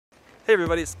Hey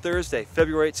everybody, it's Thursday,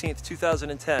 February 18th,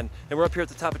 2010, and we're up here at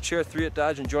the top of Chair 3 at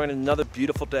Dodge enjoying another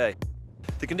beautiful day.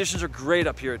 The conditions are great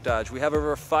up here at Dodge. We have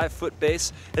over a 5-foot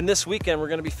base, and this weekend we're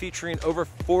going to be featuring over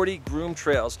 40 groomed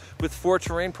trails with 4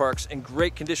 terrain parks and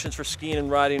great conditions for skiing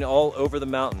and riding all over the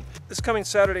mountain. This coming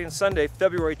Saturday and Sunday,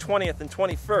 February 20th and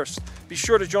 21st, be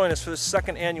sure to join us for the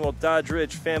 2nd annual Dodge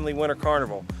Ridge Family Winter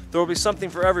Carnival. There will be something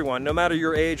for everyone, no matter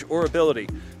your age or ability.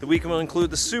 The weekend will include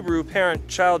the Subaru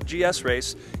Parent-Child GS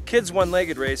Race, Kids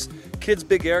One-Legged Race, Kids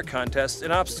Big Air Contest,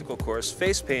 an obstacle course,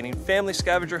 face painting, family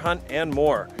scavenger hunt, and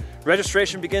more.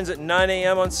 Registration begins at 9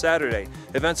 a.m. on Saturday.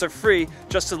 Events are free,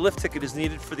 just a lift ticket is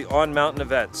needed for the on-mountain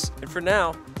events. And for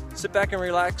now, sit back and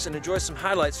relax and enjoy some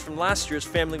highlights from last year's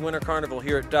Family Winter Carnival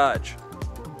here at Dodge.